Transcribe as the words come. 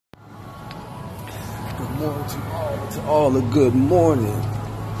Good morning to all a good morning.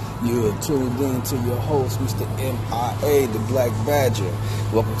 You're tuned in to your host, Mr. MIA, the Black Badger.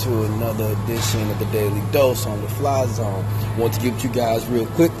 Welcome to another edition of the Daily Dose on the Fly Zone. I want to give it to you guys real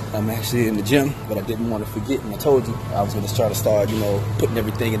quick. I'm actually in the gym, but I didn't want to forget, and I told you I was going to try to start, putting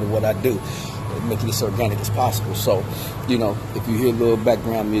everything into what I do, making it as organic as possible. So, if you hear a little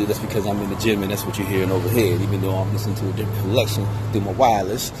background music, that's because I'm in the gym, and that's what you're hearing overhead, even though I'm listening to a different collection through my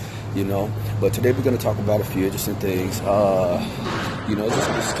wireless, But today we're going to talk about a few interesting things.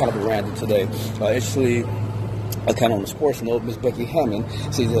 This is kind of a random today. Actually, kind of on the sports note, Miss Becky Hammond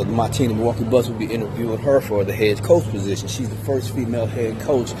says that my team, the Milwaukee Bucks, will be interviewing her for the head coach position. She's the first female head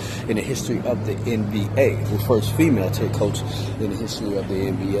coach in the history of the NBA. The first female head coach in the history of the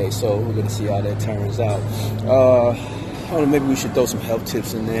NBA. So we're going to see how that turns out. I don't know, maybe we should throw some health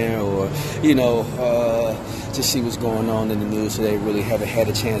tips in there, or, just see what's going on in the news today. Really haven't had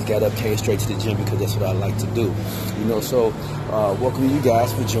a chance, got up, came straight to the gym because that's what I like to do. So welcome you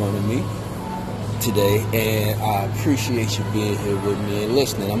guys for joining me today, and I appreciate you being here with me and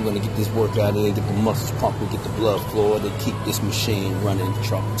listening. I'm going to get this workout in, get the muscles pumping, get the blood flowing, and keep this machine running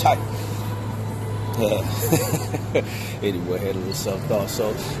trump tight. Anyway, had a little self-thought.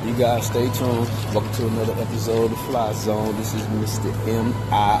 So you guys stay tuned. Welcome to another episode of the Fly Zone. This is Mr.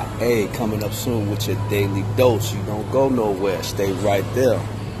 MIA coming up soon with your daily dose. You don't go nowhere. Stay right there.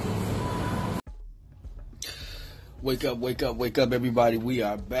 Wake up, wake up, wake up, everybody. We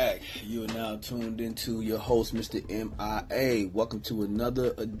are back. You are now tuned into your host, Mr. MIA. Welcome to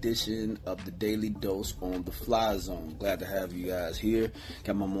another edition of the Daily Dose on the Fly Zone. Glad to have you guys here.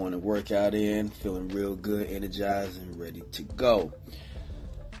 Got my morning workout in. Feeling real good, energized, and ready to go.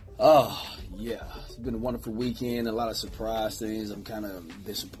 Oh, yeah. It's been a wonderful weekend. A lot of surprise things. I'm kind of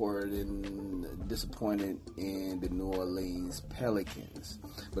disappointed in the New Orleans Pelicans.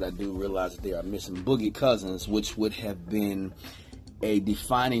 But I do realize that they are missing Boogie Cousins, which would have been a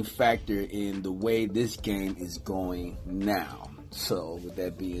defining factor in the way this game is going now. So, with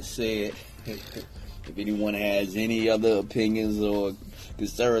that being said, if anyone has any other opinions or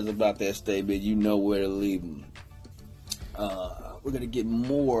concerns about that statement, you know where to leave them. We're going to get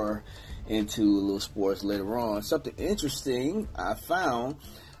more into a little sports later on. Something interesting I found.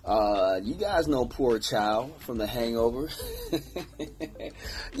 You guys know Poor Child from The Hangover.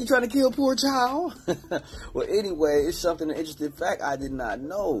 You trying to kill Poor Child? Well, anyway, it's something, an interesting fact I did not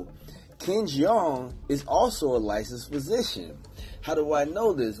know. Jeong is also a licensed physician. How do I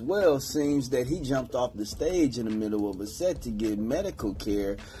know this? Well, it seems that he jumped off the stage in the middle of a set to give medical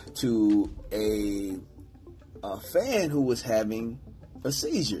care to a fan who was having a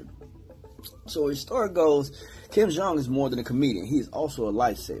seizure. So his story goes, Jeong is more than a comedian. He is also a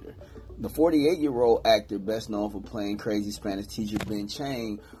lifesaver. The 48-year-old actor, best known for playing crazy Spanish teacher Ben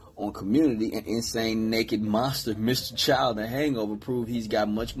Chang on Community and insane naked monster Mr. Child in Hangover, proved he's got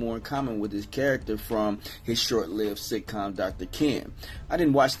much more in common with his character from his short-lived sitcom Dr. Ken. I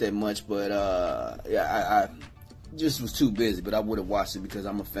didn't watch that much, but I just was too busy, but I would have watched it because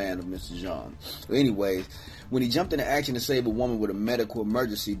I'm a fan of Mr. Jeong. But anyways, when he jumped into action to save a woman with a medical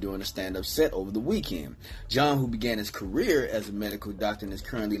emergency during a stand-up set over the weekend. Jeong, who began his career as a medical doctor and is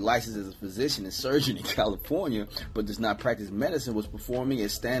currently licensed as a physician and surgeon in California, but does not practice medicine, was performing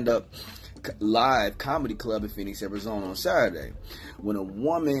at stand-up live comedy club in Phoenix, Arizona on Saturday, when a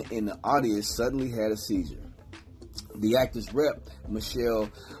woman in the audience suddenly had a seizure. The actor's rep, Michelle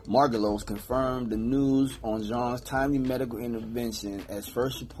Margolis, confirmed the news on Jeong's timely medical intervention as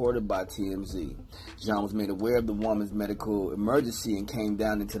first reported by TMZ. Jeong was made aware of the woman's medical emergency and came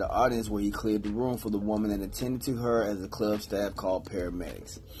down into the audience, where he cleared the room for the woman and attended to her as the club staff called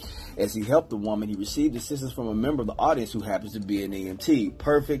paramedics. As he helped the woman, he received assistance from a member of the audience who happens to be an EMT.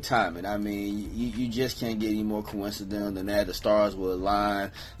 Perfect timing. I mean, you just can't get any more coincidental than that. The stars will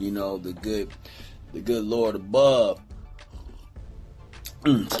align, the good Lord above,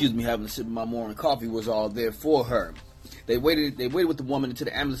 having a sip of my morning coffee, was all there for her. They waited with the woman until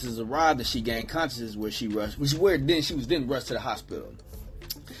the ambulances arrived and she gained consciousness, where she was then rushed to the hospital.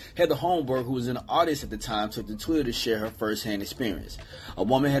 Heather Holmberg, who was in the audience at the time, took to Twitter to share her first-hand experience. A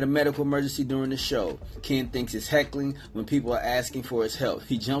woman had a medical emergency during the show. Ken thinks it's heckling when people are asking for his help.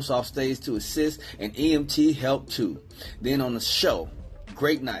 He jumps off stage to assist, and EMT helped too. Then on the show,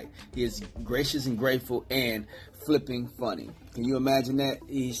 great night. He is gracious and grateful and flipping funny. Can you imagine that?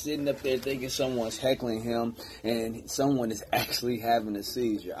 He's sitting up there thinking someone's heckling him and someone is actually having a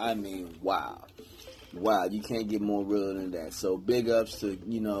seizure. I mean, wow. You can't get more real than that. So big ups to,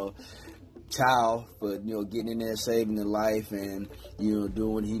 child for, getting in there, saving their life, and,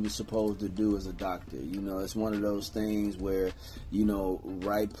 doing what he was supposed to do as a doctor. It's one of those things where,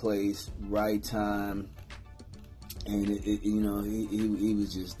 right place, right time, and he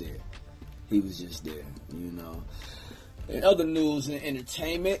was just there. He was just there, In other news and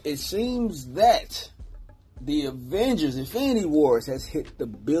entertainment, it seems that the Avengers Infinity Wars has hit the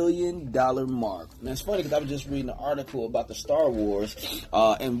 $1 billion mark. Now, it's funny because I was just reading an article about the Star Wars,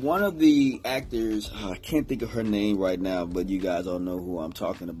 and one of the actors, I can't think of her name right now, but you guys all know who I'm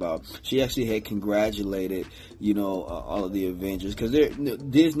talking about. She actually had congratulated, all of the Avengers, because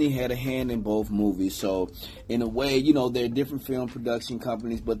Disney had a hand in both movies. So, in a way, they're different film production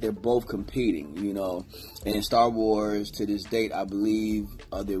companies, but they're both competing, And Star Wars, to this date, I believe,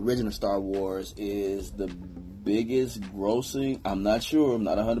 the original Star Wars is the biggest grossing. I'm not sure. I'm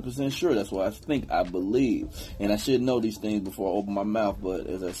not 100% sure. That's what I believe. And I should know these things before I open my mouth. But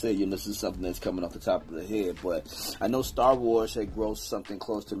as I said, this is something that's coming off the top of the head. But I know Star Wars had grossed something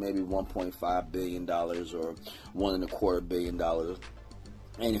close to maybe $1.5 billion or $1.25 billion.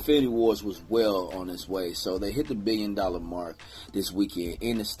 And Infinity Wars was well on its way. So they hit the $1 billion mark this weekend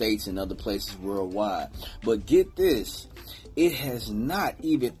in the States and other places worldwide. But get this, it has not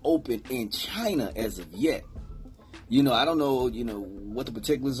even opened in China as of yet. I don't know, what the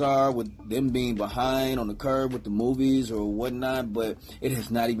particulars are with them being behind on the curve with the movies or whatnot, but it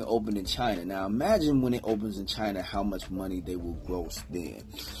has not even opened in China. Now, imagine when it opens in China, how much money they will gross then.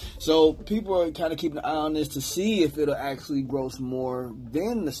 So, people are kind of keeping an eye on this to see if it'll actually gross more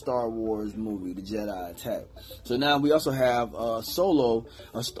than the Star Wars movie, The Jedi Attack. So, now we also have Solo,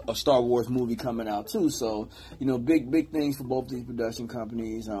 a Star Wars movie coming out too. So, big things for both these production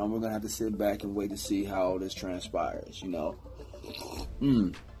companies. We're going to have to sit back and wait to see how all this transpires.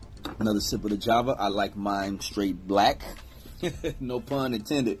 Another sip of the Java. I like mine straight black. No pun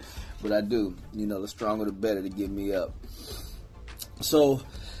intended, but I do. The stronger the better to get me up. So,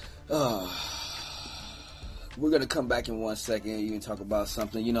 we're going to come back in 1 second. You can talk about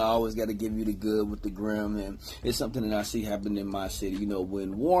something. I always got to give you the good with the grim, and it's something that I see happen in my city.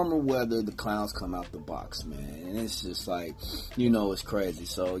 When warmer weather, the clowns come out the box, man, and it's just like, it's crazy.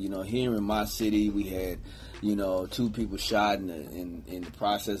 So, here in my city, we had 2 people shot in the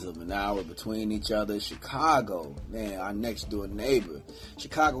process of an hour between each other. Chicago, man, our next door neighbor.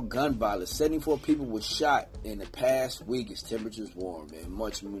 Chicago gun violence. 74 people were shot in the past week as temperatures warm, and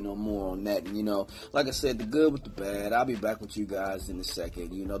much more on that. And like I said, the good with the bad. I'll be back with you guys in a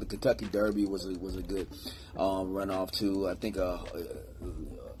second. The Kentucky Derby was a good runoff too. I think a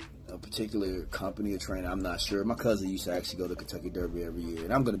particular company or trainer, I'm not sure. My cousin used to actually go to Kentucky Derby every year,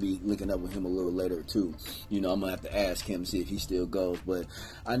 and I'm going to be linking up with him a little later too. I'm going to have to ask him, see if he still goes. But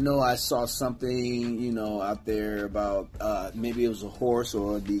I know I saw something, out there about maybe it was a horse,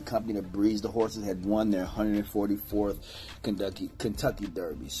 or the company that breeds the horses had won their 144th Kentucky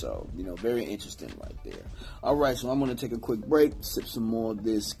Derby. So, very interesting right there. All right, so I'm going to take a quick break, sip some more of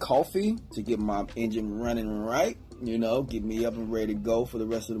this coffee to get my engine running right. Get me up and ready to go for the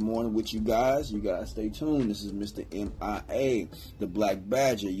rest of the morning with you guys. You guys stay tuned. This is Mr. MIA, the Black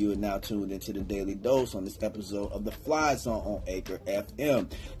Badger. You are now tuned into the Daily Dose on this episode of The Fly Zone on Acre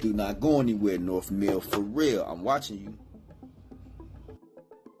FM. Do not go anywhere, North Mill, for real. I'm watching you.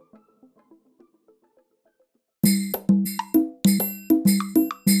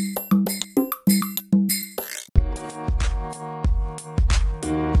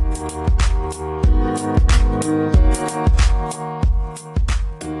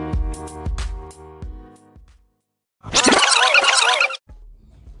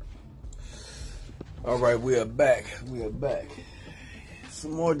 All right, we are back.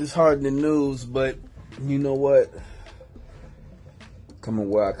 Some more disheartening news, but you know what? Coming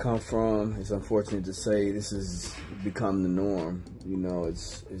where I come from, it's unfortunate to say this has become the norm.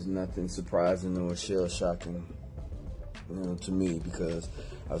 It's nothing surprising or shell-shocking, to me, because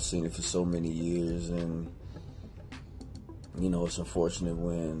I've seen it for so many years, and it's unfortunate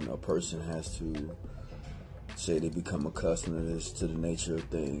when a person has to say they become accustomed to the nature of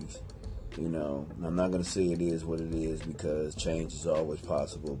things. I'm not going to say it is what it is, because change is always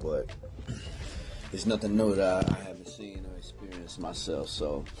possible, but it's nothing new that I haven't seen or experienced myself.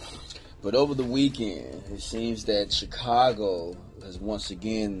 So, but over the weekend, it seems that Chicago has once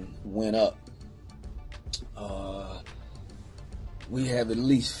again went up. We have at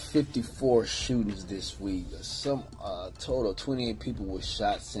least 54 shootings this week. Some total 28 people were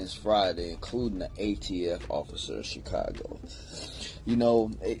shot since Friday, including the ATF officer of Chicago.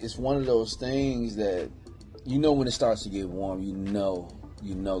 It's one of those things that, when it starts to get warm,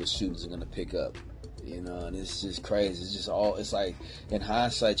 the shootings are going to pick up. You know, and it's just crazy. It's just all, it's like, in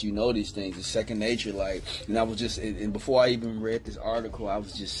hindsight, you know these things. It's second nature. Like, and I was just, and before I even read this article, I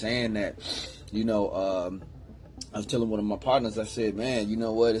was just saying that, you know, I was telling one of my partners, I said, man, you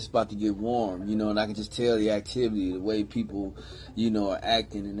know what, it's about to get warm, you know, and I can just tell the activity, the way people, you know, are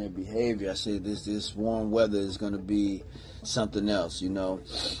acting and their behavior. I said, this warm weather is going to be something else, you know.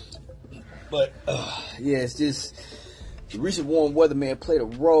 But, yeah, it's just, the recent warm weather may have played a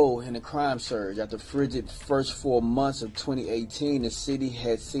role in the crime surge. After frigid first 4 months of 2018, the city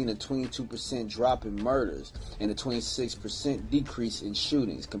had seen a 22% drop in murders and a 26% decrease in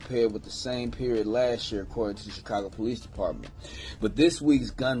shootings compared with the same period last year, according to the Chicago Police Department. But this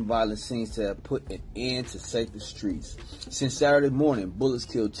week's gun violence seems to have put an end to safer streets. Since Saturday morning, bullets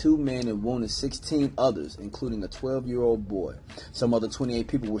killed 2 men and wounded 16 others, including a 12-year-old boy. Some other 28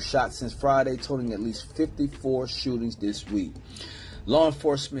 people were shot since Friday, totaling at least 54 shootings this week. Law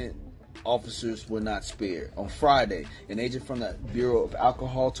enforcement officers were not spared. On Friday, an agent from the Bureau of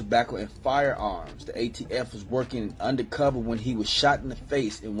Alcohol, Tobacco, and Firearms, the ATF, was working undercover when he was shot in the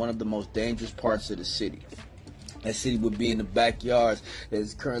face in one of the most dangerous parts of the city. That city would be in the backyards that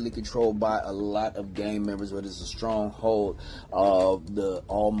is currently controlled by a lot of gang members, but it's a stronghold of the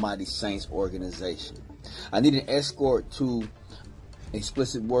Almighty Saints organization. I need an escort to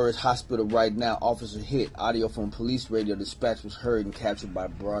Explicit Words Hospital right now. Officer hit. Audio from police radio dispatch was heard and captured by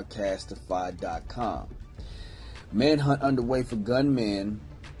Broadcastify.com. Manhunt underway for gunmen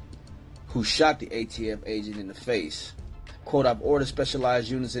who shot the ATF agent in the face. Quote, I've ordered specialized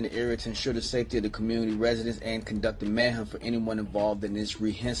units in the area to ensure the safety of the community residents and conduct a manhunt for anyone involved in this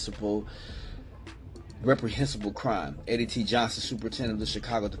reprehensible crime. Eddie T. Johnson, superintendent of the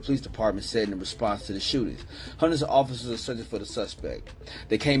Chicago Police Department, said in response to the shootings. Hundreds of officers are searching for the suspect.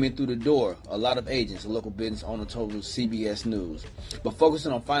 They came in through the door. A lot of agents, a local business owner told CBS News. But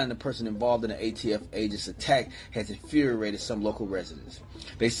focusing on finding the person involved in the ATF agent's attack has infuriated some local residents.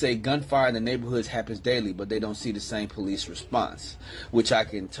 They say gunfire in the neighborhoods happens daily, but they don't see the same police response, which I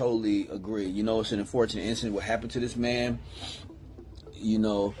can totally agree. You know, it's an unfortunate incident what happened to this man. You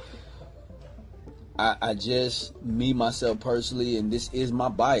know, I just, me, myself personally, and this is my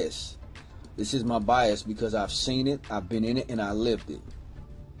bias. This is my bias because I've seen it, I've been in it, and I lived it.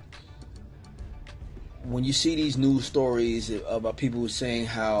 When you see these news stories about people saying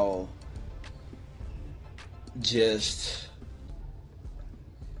how just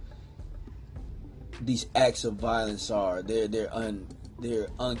these acts of violence are, they're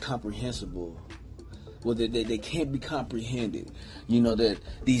incomprehensible. Well, they can't be comprehended. You know, that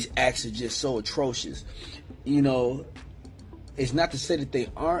these acts are just so atrocious. You know, it's not to say that they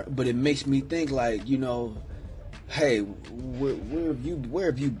aren't, but it makes me think like, you know, hey, where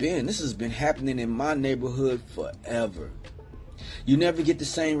have you been? This has been happening in my neighborhood forever. You never get the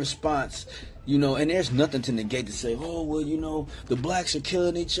same response. You know, and there's nothing to negate to say, oh, well, you know, the blacks are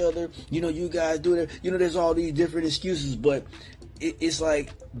killing each other. You know, you guys do that. You know, there's all these different excuses, but it's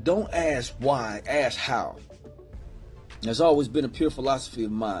like, don't ask why, ask how. There's always been a pure philosophy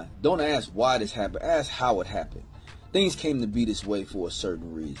of mine. Don't ask why this happened, ask how it happened. Things came to be this way for a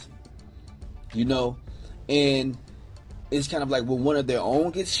certain reason. You know, and it's kind of like when one of their own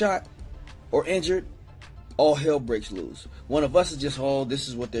gets shot or injured, all hell breaks loose. One of us is just, oh, this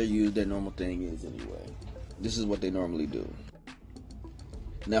is what their normal thing is anyway. This is what they normally do.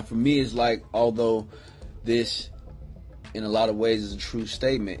 Now for me, it's like, although this in a lot of ways is a true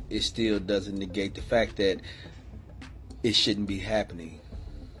statement, it still doesn't negate the fact that it shouldn't be happening,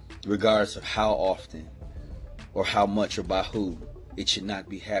 regardless of how often or how much or by who. It should not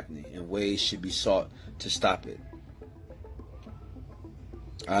be happening, and ways should be sought to stop it.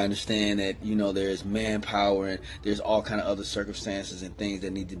 I understand that, you know, there's manpower and there's all kind of other circumstances and things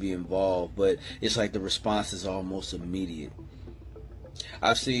that need to be involved, but it's like the response is almost immediate.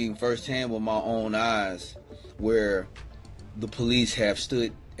 I've seen firsthand with my own eyes where the police have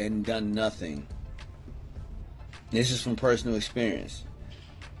stood and done nothing. This is from personal experience.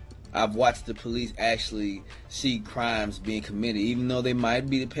 I've watched the police actually see crimes being committed, even though they might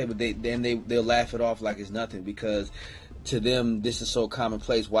be the pay, but they'll laugh it off like it's nothing, because to them this is so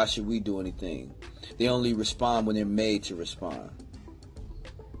commonplace. Why should we do anything? They only respond when they're made to respond.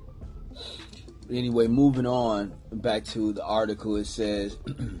 Anyway, moving on back to the article, it says,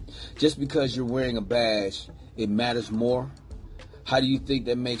 just because you're wearing a badge, it matters more? How do you think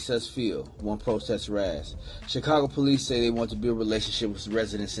that makes us feel? One protester asked. Chicago police say they want to build a relationship with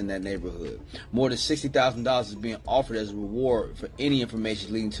residents in that neighborhood. More than $60,000 is being offered as a reward for any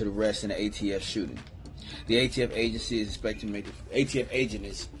information leading to the arrest in the ATF shooting. The ATF agent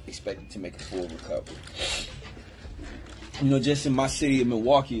is expected to make a full recovery. just in my city of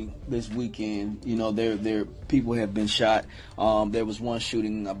Milwaukee this weekend, there people have been shot. There was one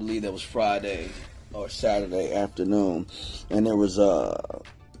shooting, I believe that was Friday or Saturday afternoon, and there was I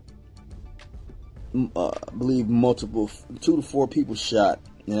believe multiple 2 to 4 people shot.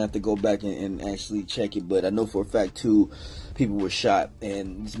 And I have to go back and actually check it, but I know for a fact 2 people were shot,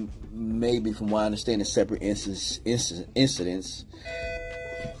 and maybe from what I understand, separate incidents.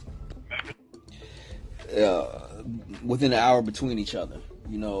 Within an hour between each other.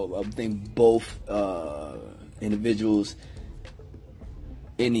 I think both individuals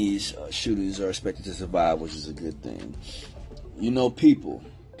in these shootings are expected to survive, which is a good thing.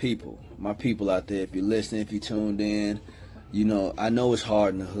 People, my people out there, if you're listening, if you tuned in, I know it's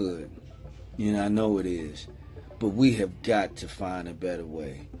hard in the hood. I know it is. But we have got to find a better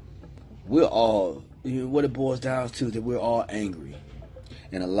way. We're all, what it boils down to is that we're all angry.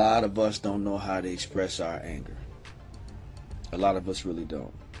 And a lot of us don't know how to express our anger. A lot of us really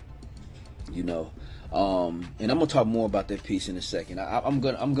don't. And I'm gonna talk more about that piece in a second. I'm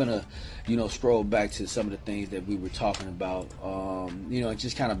gonna scroll back to some of the things that we were talking about.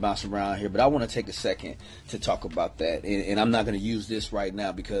 Just kind of bounce around here. But I want to take a second to talk about that. And I'm not gonna use this right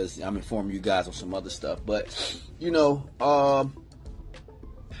now because I'm informing you guys on some other stuff. But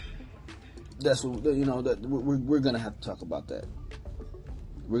that's what that we're gonna have to talk about that.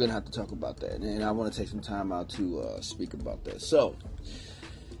 We're gonna have to talk about that, and I want to take some time out to speak about that. So,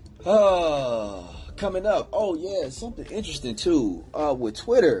 coming up, something interesting too with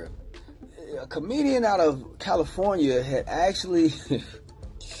Twitter. A comedian out of California had actually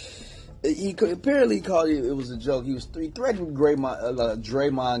he apparently called it was a joke. He threatened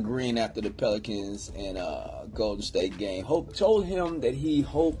Draymond Green after the Pelicans and Golden State game. Told him that he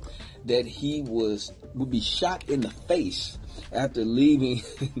hoped that he would be shot in the face after leaving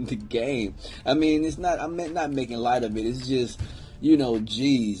the game. I mean, I'm not making light of it. It's just,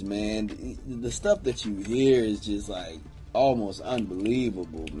 geez, man, the stuff that you hear is just like almost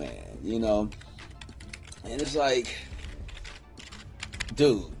unbelievable, man. And it's like,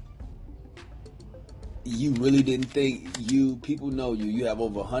 dude, you really didn't think people know you have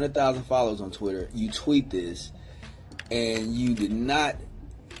over 100,000 followers on Twitter. You tweet this, and you did not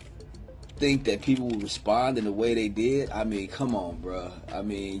think that people would respond in the way they did. I mean, come on, bro. I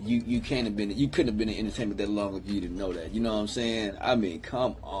mean, you couldn't have been in entertainment that long if you didn't know that. You know what I'm saying? I mean,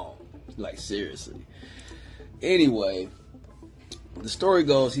 come on, like seriously. Anyway, the story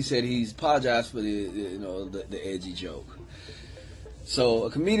goes, he said he's apologized for the edgy joke. So, a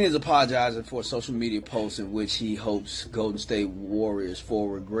comedian is apologizing for a social media post in which he hopes Golden State Warriors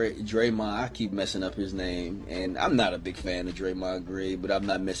forward Draymond, I keep messing up his name, and I'm not a big fan of Draymond Green, but I'm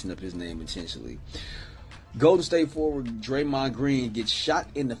not messing up his name intentionally. Golden State forward Draymond Green gets shot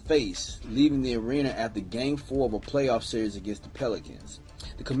in the face, leaving the arena after Game 4 of a playoff series against the Pelicans.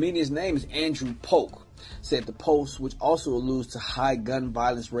 The comedian's name is Andrew Polk. Said the post, which also alludes to high gun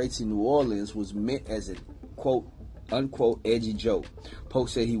violence rates in New Orleans, was meant as a, quote, unquote, edgy joke. Polk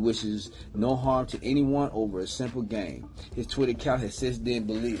said he wishes no harm to anyone over a simple game. His Twitter account has since been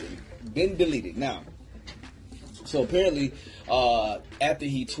deleted. Now, so apparently, after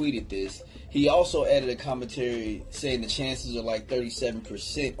he tweeted this, he also added a commentary saying the chances are like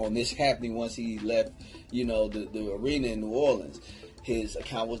 37% on this happening once he left, the arena in New Orleans. His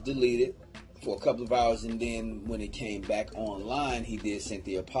account was deleted for a couple of hours, and then when it came back online, he did send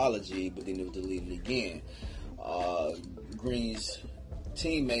the apology, but then it was deleted again. Green's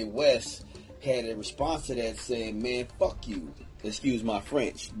teammate Wes had a response to that saying, "Man, fuck you." Excuse my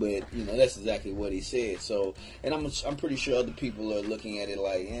French, but that's exactly what he said. So, and I'm pretty sure other people are looking at it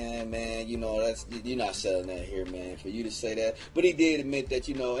like, "Yeah, man, that's you're not selling that here, man." For you to say that, but he did admit that,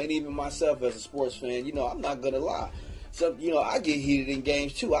 and even myself as a sports fan, I'm not gonna lie. So, I get heated in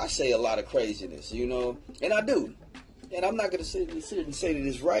games too. I say a lot of craziness, and I do. And I'm not going to sit and say that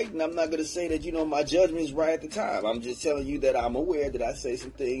it's right, and I'm not going to say that, my judgment is right at the time. I'm just telling you that I'm aware that I say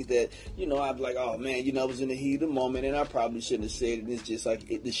some things that, I'm like, oh, man, I was in the heat of the moment, and I probably shouldn't have said it. And it's just like,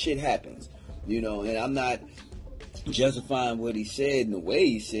 the shit happens, and I'm not justifying what he said and the way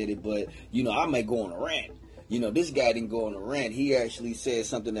he said it, but, I might go on a rant. This guy didn't go on a rant. He actually said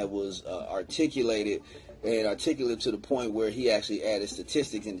something that was articulated to the point where he actually added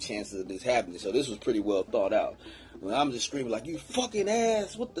statistics and the chances of this happening. So this was pretty well thought out. When I'm just screaming like, "You fucking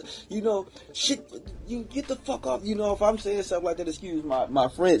ass, what the, shit, you get the fuck off," if I'm saying something like that, excuse my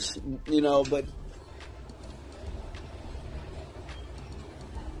French, but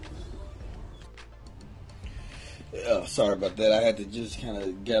sorry about that. I had to just kind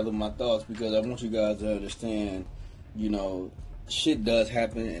of gather my thoughts because I want you guys to understand, shit does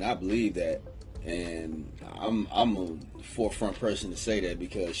happen, and I believe that. And I'm a forefront person to say that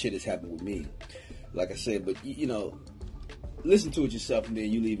because shit has happened with me. Like I said, but you know, listen to it yourself, and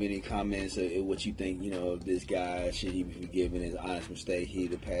then you leave any comments or what you think, you know, this guy should he be forgiven, his honest mistake,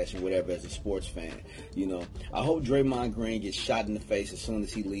 heat of passion, whatever, as a sports fan. You know, I hope Draymond Green gets shot in the face as soon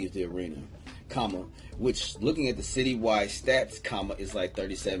as he leaves the arena, comma, which, looking at the citywide stats, comma, is like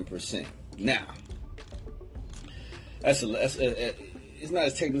 37%. Now, it's not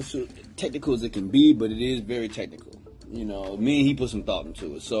as technical as it can be, but it is very technical. You know, me and he put some thought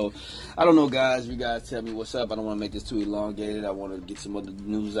into it. So, I don't know, guys. You guys tell me what's up. I don't want to make this too elongated. I want to get some other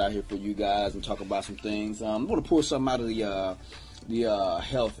news out here for you guys and talk about some things. I want to pull something out of the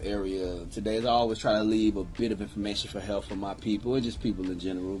health area today. As I always try to leave a bit of information for health for my people and just people in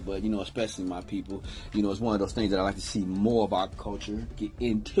general, but, you know, especially my people. You know, it's one of those things that I like to see more of our culture get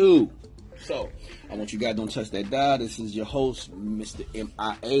into. So, I want you guys don't touch that dial. This is your host, Mr.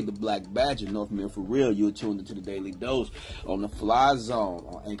 MIA, the Black Badger, North Mill for real. You're tuned into the Daily Dose on the Fly Zone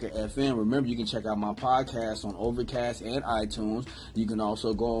on Anchor FM. Remember, you can check out my podcast on Overcast and iTunes. You can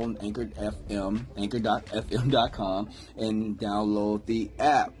also go on Anchor.fm, anchor.fm.com, and download the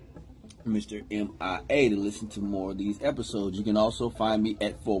app, Mr. MIA, to listen to more of these episodes. You can also find me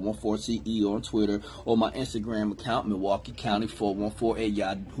at 414CE on Twitter or my Instagram account, Milwaukee County 414 at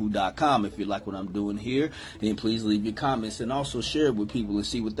yahoo.com. If you like what I'm doing here, then please leave your comments and also share it with people and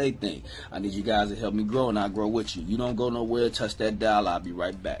see what they think. I need you guys to help me grow, and I'll grow with you. You don't go nowhere. Touch that dial. I'll be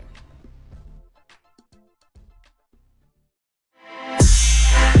right back.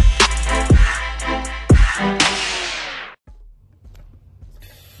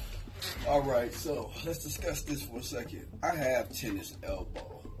 Alright, so let's discuss this for a second. I have tennis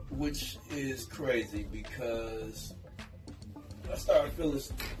elbow, which is crazy because I started feeling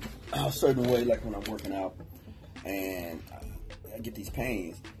a certain way, like when I'm working out and I get these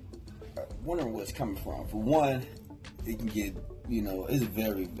pains. I'm wondering where it's coming from. For one, it can get, you know, it's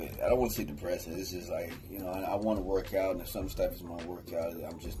very, I don't want to say depressing. It's just like, you know, I want to work out, and if some stuff is my workout,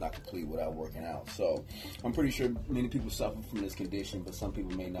 I'm just not complete without working out. So I'm pretty sure many people suffer from this condition, but some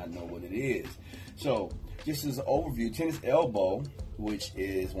people may not know what it is. So just as an overview, tennis elbow, which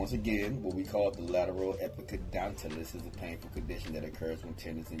is, once again, what we call the lateral epicondylus, is a painful condition that occurs when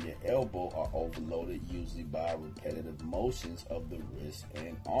tendons in your elbow are overloaded, usually by repetitive motions of the wrist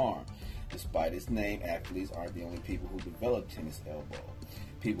and arm. Despite its name, athletes aren't the only people who develop tennis elbow.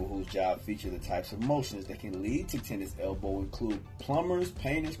 People whose job feature the types of motions that can lead to tennis elbow include plumbers,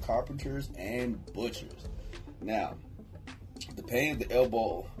 painters, carpenters, and butchers. Now, the pain of the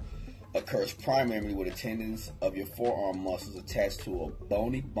elbow occurs primarily with the tendons of your forearm muscles attached to a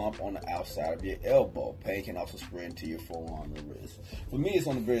bony bump on the outside of your elbow. Pain can also spread into your forearm and wrist. For me, it's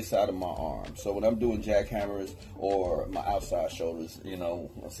on the very side of my arm. So when I'm doing jackhammers or my outside shoulders, you know,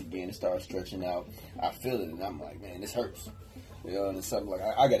 once again, it starts stretching out. I feel it, and I'm like, man, this hurts. You know, and it's something like,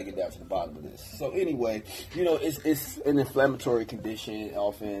 I got to get down to the bottom of this. So anyway, you know, it's an inflammatory condition,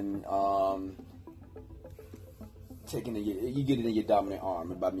 often you get it in your dominant arm.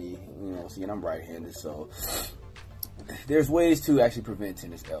 And by me, you know, seeing I'm right-handed, so there's ways to actually prevent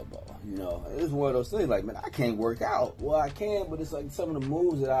tennis elbow. You know, it's one of those things like, man, I can't work out. Well, I can, but it's like some of the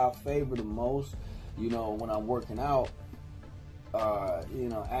moves that I favor the most, you know, when I'm working out, you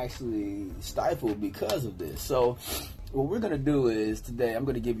know, actually stifled because of this. So what we're going to do is today I'm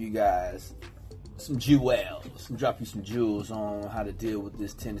going to give you guys some drop you some jewels on how to deal with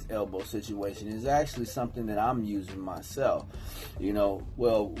this tennis elbow situation. It's actually something that I'm using myself. You know,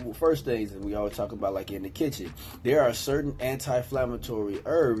 well, first things that we always talk about, like in the kitchen, there are certain anti-inflammatory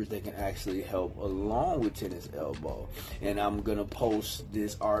herbs that can actually help along with tennis elbow. And I'm going to post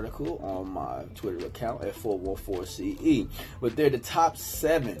this article on my Twitter account at 414CE. But they're the top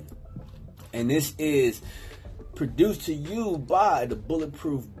 7. And this is produced to you by the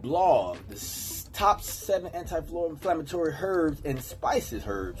Bulletproof blog. The top 7 anti-inflammatory herbs and spices.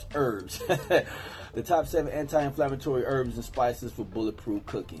 Herbs. The top 7 anti-inflammatory herbs and spices for bulletproof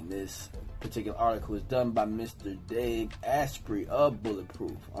cooking. This particular article is done by Mr. Dave Asprey of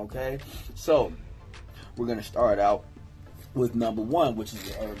Bulletproof. Okay, so we're going to start out with number 1, which is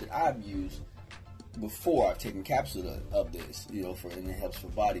the herb that I've used before. I've taken capsules of this, you know, and it helps for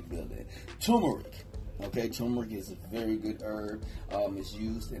bodybuilding. Turmeric. Okay, turmeric is a very good herb. It's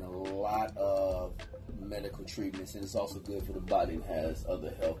used in a lot of medical treatments, and it's also good for the body and has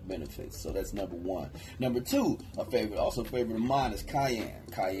other health benefits. So that's number 1. Number 2, a favorite of mine, is cayenne.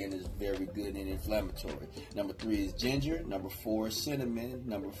 Cayenne is very good and inflammatory. Number 3 is ginger. Number 4 is cinnamon.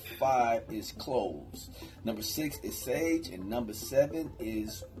 Number 5 is cloves. Number 6 is sage, and number 7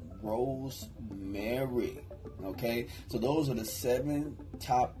 is rosemary. Okay, so those are the 7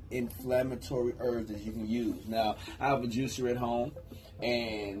 top inflammatory herbs that you can use. Now, I have a juicer at home,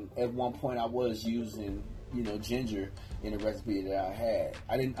 and at one point I was using, ginger in a recipe that I had.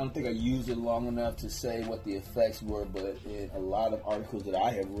 I don't think I used it long enough to say what the effects were, but in a lot of articles that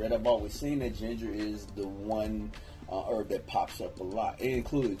I have read, I've always seen that ginger is the one herb that pops up a lot. It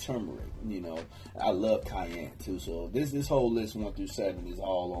included turmeric. I love cayenne too. So this whole list 1 through 7 is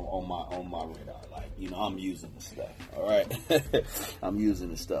all on my radar. Like, I'm using the stuff. All right, I'm using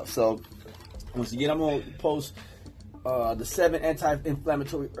the stuff. So once again, I'm gonna post the 7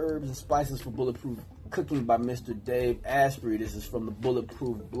 anti-inflammatory herbs and spices for bulletproof cooking by Mr. Dave Asprey. This is from the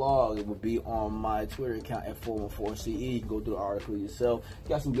Bulletproof blog. It will be on my Twitter account at 414CE. You can go through the article yourself.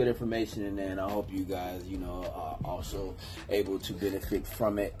 Got some good information in there, and I hope you guys, are also able to benefit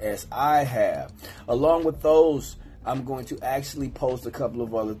from it as I have. Along with those, I'm going to actually post a couple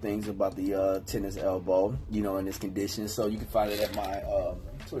of other things about the tennis elbow, in this condition. So you can find it at my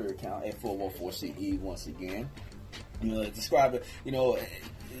Twitter account at 414CE once again. Describe it,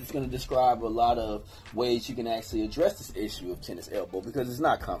 it's going to describe a lot of ways you can actually address this issue of tennis elbow, because it's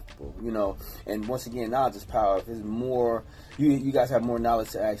not comfortable, and once again, knowledge is power. If it's more, you guys have more knowledge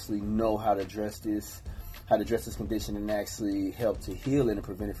to actually know how to address this condition and actually help to heal it and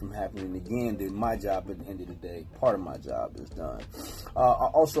prevent it from happening again, then my job at the end of the day, part of my job is done.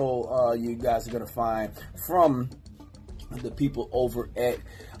 Also, you guys are going to find from the people over at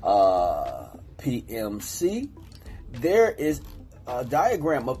PMC, there is a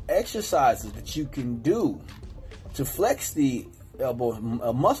diagram of exercises that you can do to flex the elbow,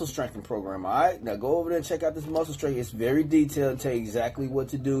 a muscle strengthening program. All right, now go over there and check out this muscle strength. It's very detailed and tell you exactly what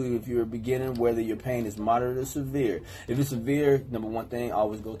to do if you're a beginner, whether your pain is moderate or severe. If it's severe, number one thing,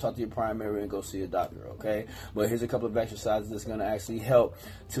 always go talk to your primary and go see a doctor, okay? But here's a couple of exercises that's going to actually help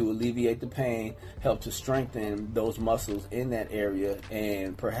to alleviate the pain, help to strengthen those muscles in that area,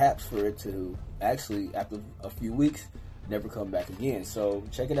 and perhaps for it to actually, after a few weeks, never come back again. So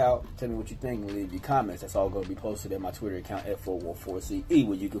check it out. Tell me what you think and leave your comments. That's all going to be posted at my Twitter account at 414CE,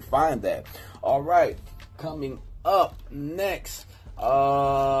 where you can find that. All right, coming up next.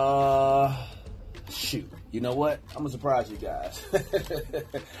 Shoot. You know what? I'm gonna surprise you guys.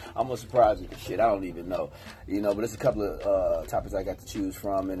 I'm gonna surprise you. Shit, I don't even know. But there's a couple of topics I got to choose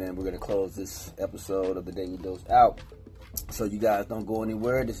from, and then we're gonna close this episode of the Daily Dose out. So you guys don't go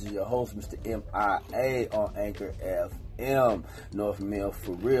anywhere. This is your host, Mr. MIA on Anchor FM, North Mill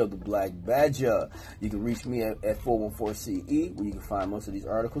for real, the Black Badger. You can reach me at 414CE, where you can find most of these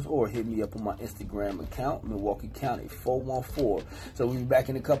articles, or hit me up on my Instagram account, Milwaukee County 414. So we'll be back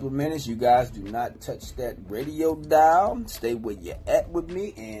in a couple of minutes. You guys do not touch that radio dial. Stay where you're at with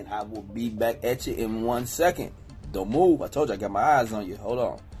me, and I will be back at you in 1 second. Don't move. I told you I got my eyes on you. Hold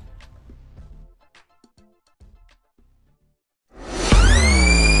on.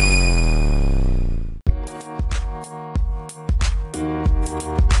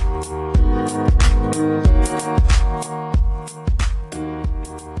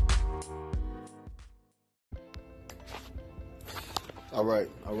 All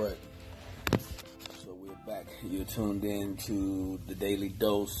right. So we're back. You're tuned in to the Daily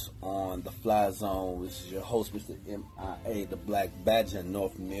Dose on the Fly Zone. This is your host, Mr. MIA, the Black Badger,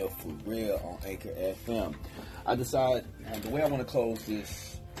 North Mill for real on Anchor FM. I decided the way I want to close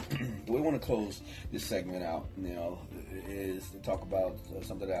this, segment out, is to talk about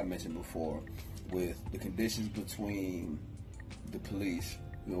something that I mentioned before, with the conditions between the police,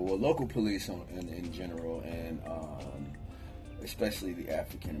 local police in general, and especially the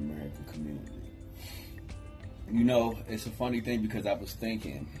African American community. It's a funny thing, because I was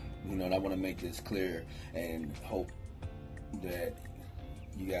thinking, and I want to make this clear and hope that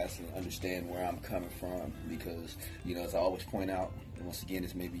you guys can understand where I'm coming from, because, as I always point out, and once again,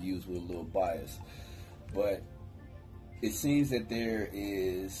 this may be used with a little bias, but it seems that there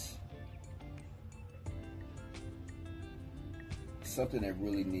is something that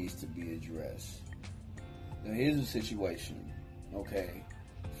really needs to be addressed. Now, here's the situation. Okay,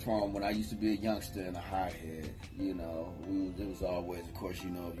 from when I used to be a youngster and a hothead, it was always, of course, if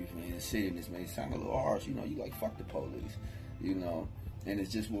you're from the inner city, and this may sound a little harsh, you like, fuck the police, and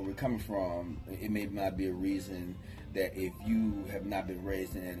it's just where we're coming from. It may not be a reason that if you have not been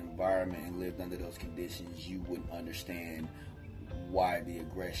raised in an environment and lived under those conditions, you wouldn't understand why the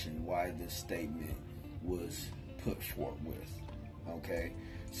aggression, why this statement was put forth with, okay?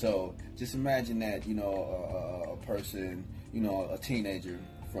 So just imagine that, a person, a teenager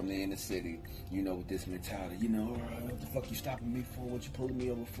from the inner city, with this mentality, what the fuck you stopping me for? What you pulling me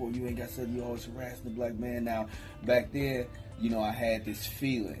over for? You ain't got something, you always harassing the black man. Now, back then, I had this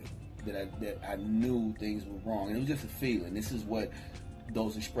feeling, that I knew things were wrong, and it was just a feeling. This is what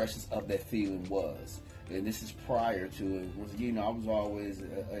those expressions of that feeling was, and this is prior to it. Was, you know, I was always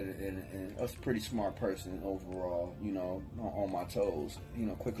a pretty smart person overall. You know, on my toes. You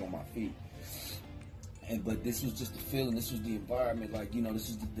know, quick on my feet. But this was just the feeling. This was the environment. Like, you know, this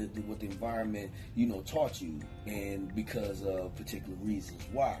is what the environment, you know, taught you, and because of particular reasons.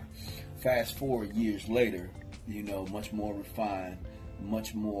 Why? Fast forward years later, you know, much more refined,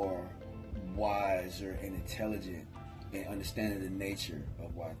 much more wiser and intelligent, and understanding the nature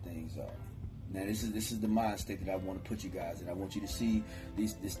of why things are. Now, this is the mind state that I want to put you guys in. I want you to see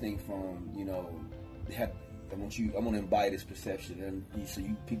this thing from, you know, I want to embody this perception, and so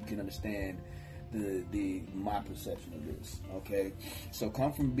people can understand my perception of this. Okay, so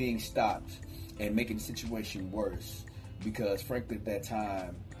come from being stopped and making the situation worse, because frankly at that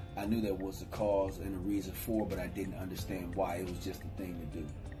time I knew there was a cause and a reason for, but I didn't understand why. It was just a thing to do,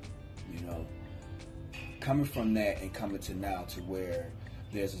 you know. Coming from that and coming to now to where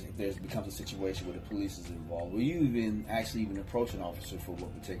there's becomes a situation where the police is involved, where you even approach an officer for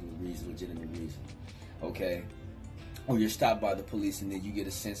what particular reason, legitimate reason, okay? Or you're stopped by the police and then you get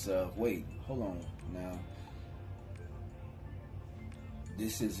a sense of, wait, hold on now,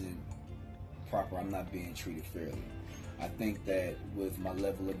 this isn't proper, I'm not being treated fairly. I think that with my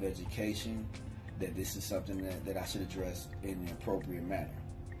level of education, that this is something that I should address in an appropriate manner.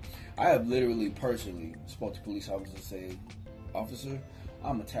 I have literally personally spoke to police officers and say, officer,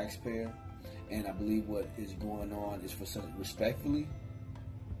 I'm a taxpayer, and I believe what is going on is for something respectfully,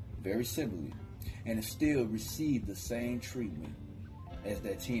 very civilly, and have still received the same treatment as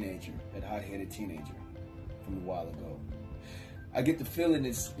that teenager, that hot-headed teenager from a while ago. I get the feeling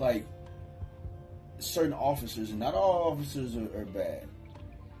it's like certain officers, and not all officers are bad.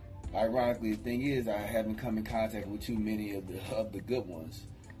 Ironically, the thing is, I haven't come in contact with too many of the good ones.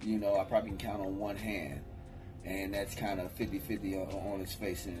 You know, I probably can count on one hand, and that's kind of 50-50 on its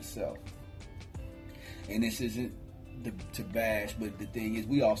face in itself. And this isn't to bash, but the thing is,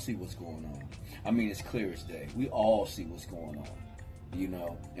 we all see what's going on. I mean, it's clear as day. We all see what's going on, you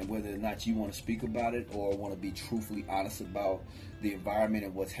know, and whether or not you want to speak about it or want to be truthfully honest about the environment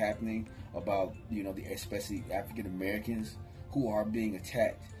and what's happening, about, you know, especially African Americans who are being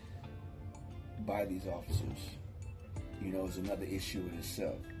attacked by these officers, you know, is another issue in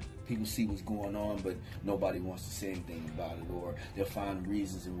itself. People see what's going on, but nobody wants to say anything about it, or they'll find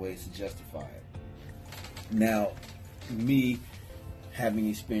reasons and ways to justify it. Now, me having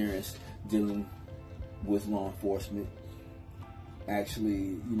experience dealing with law enforcement,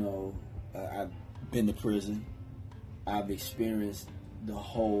 actually, you know, I've been to prison. I've experienced the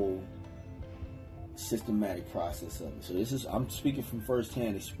whole systematic process of it. So I'm speaking from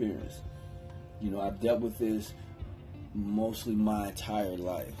firsthand experience. You know, I've dealt with this mostly my entire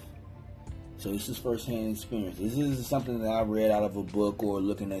life. So this is firsthand experience. This isn't something that I read out of a book or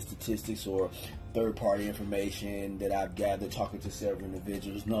looking at statistics or third-party information that I've gathered talking to several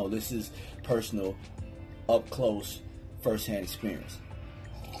individuals. No, this is personal, up-close, firsthand experience.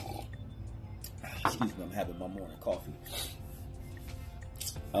 Excuse me, I'm having my morning coffee.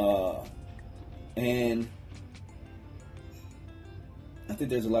 And I think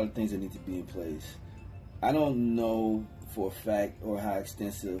there's a lot of things that need to be in place. I don't know for a fact or how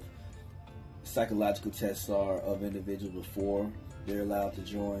extensive psychological tests are of individuals before they're allowed to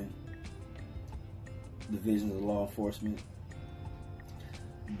join divisions of law enforcement,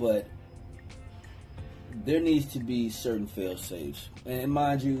 but there needs to be certain fail-safes. And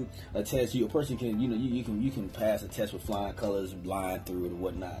mind you, a person can, you know, you can pass a test with flying colors, blind through it, or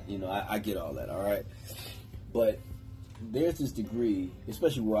whatnot. You know, I get all that, all right. But there's this degree,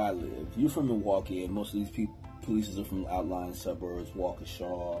 especially where I live. You're from Milwaukee, and most of these police are from outlying suburbs,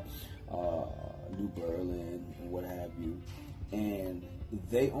 Waukesha, New Berlin, and what have you. And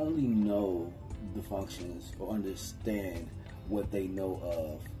they only know the functions or understand what they know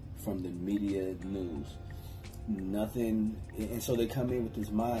of from the media news. Nothing, and so they come in with this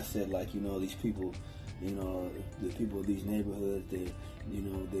mindset like, you know, these people, you know, the people of these neighborhoods, they're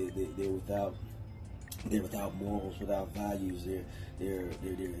without morals, without values. They're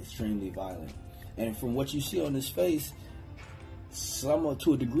extremely violent. And from what you see on his face,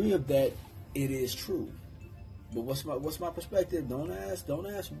 to a degree of that, it is true. But what's my perspective? Don't ask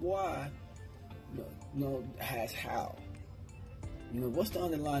why. No, ask how. You know, what's the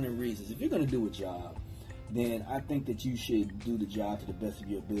underlying reasons? If you're going to do a job, then I think that you should do the job to the best of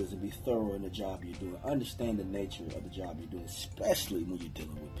your abilities and be thorough in the job you're doing. Understand the nature of the job you're doing, especially when you're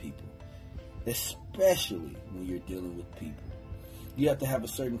dealing with people. Especially when you're dealing with people. You have to have a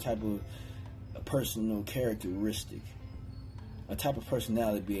certain type of a personal characteristic a type of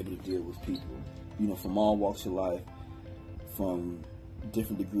personality to be able to deal with people, you know, from all walks of life, from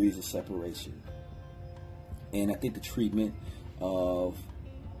different degrees of separation. And I think the treatment of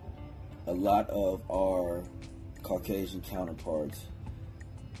a lot of our Caucasian counterparts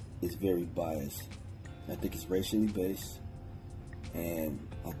is very biased. I think it's racially based, and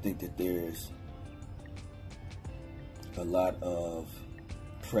I think that there's a lot of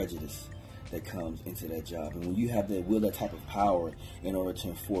prejudice that comes into that job. And when you have that will, that type of power in order to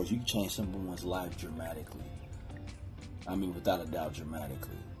enforce, you can change someone's life dramatically. I mean, without a doubt,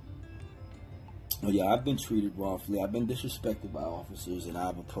 dramatically. But yeah, I've been treated wrongfully. I've been disrespected by officers, and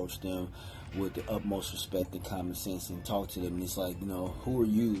I've approached them with the utmost respect and common sense and talked to them. And it's like, you know, who are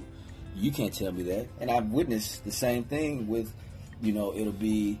you? You can't tell me that. And I've witnessed the same thing with, you know, it'll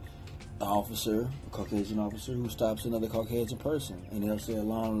be an officer, a Caucasian officer, who stops another Caucasian person, and they'll say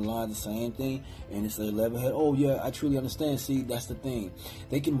along the line the same thing, and it's their level head. Oh yeah, I truly understand. See, that's the thing.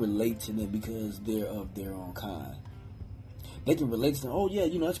 They can relate to them because they're of their own kind. They can relate to them. Oh yeah,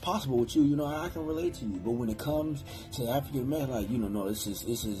 you know, it's possible with you. You know, I can relate to you. But when it comes to African American, like, you know, no, this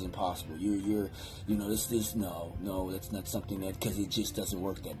is impossible. You're, you know, no, that's not something that, because it just doesn't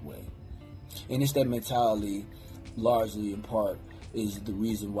work that way. And it's that mentality, largely in part, is the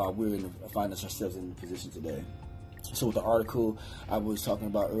reason why we're finding ourselves in the position today. So with the article I was talking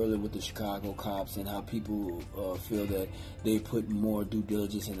about earlier with the Chicago cops and how people feel that they put more due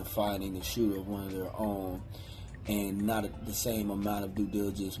diligence into finding the shooter of one of their own, and not the same amount of due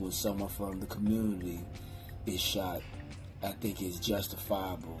diligence when someone from the community is shot, I think is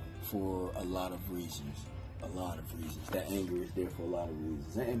justifiable for a lot of reasons. A lot of reasons. That anger is there for a lot of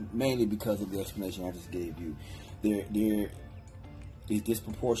reasons. And mainly because of the explanation I just gave you. There is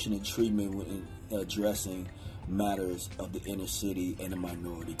disproportionate treatment when addressing matters of the inner city and the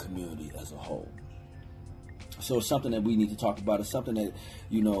minority community as a whole. So it's something that we need to talk about. It's something that,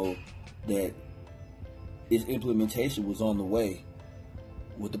 you know, that its implementation was on the way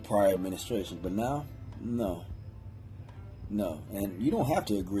with the prior administration. But now, no. And you don't have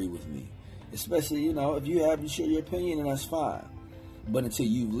to agree with me. Especially, you know, if you share your opinion, then that's fine. But until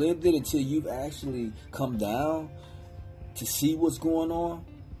you've lived it, until you've actually come down to see what's going on,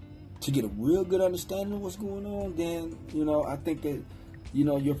 to get a real good understanding of what's going on, then, you know, I think that, you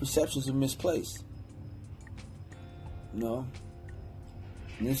know, your perceptions are misplaced. You know?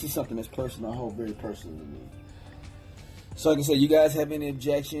 And this is something that's personal, I hold very personal to me. So like I said, you guys have any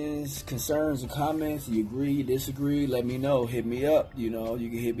objections, concerns, or comments? You agree, you disagree? Let me know. Hit me up. You know, you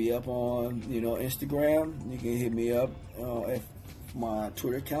can hit me up on, you know, Instagram. You can hit me up at my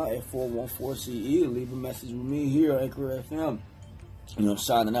Twitter account at 414CE. Leave a message with me here at Anchor FM. You know, I'm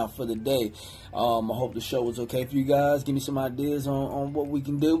signing out for the day. I hope the show was okay for you guys. Give me some ideas on what we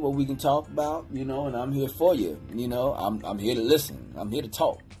can do, what we can talk about, you know, and I'm here for you. You know, I'm here to listen. I'm here to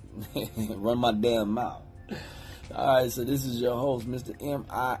talk. Run my damn mouth. Alright, so this is your host, Mr.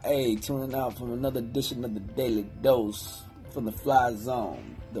 MIA, tuning out from another edition of the Daily Dose from the Fly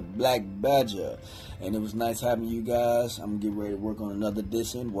Zone, the Black Badger. And it was nice having you guys. I'm going to get ready to work on another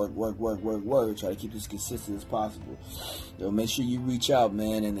edition. Work. Try to keep this consistent as possible. So make sure you reach out,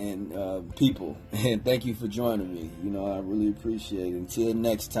 man, and people. And thank you for joining me. You know, I really appreciate it. Until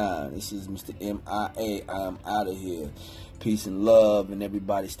next time, this is Mr. MIA. I am out of here. Peace and love, and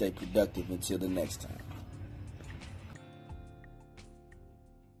everybody stay productive until the next time.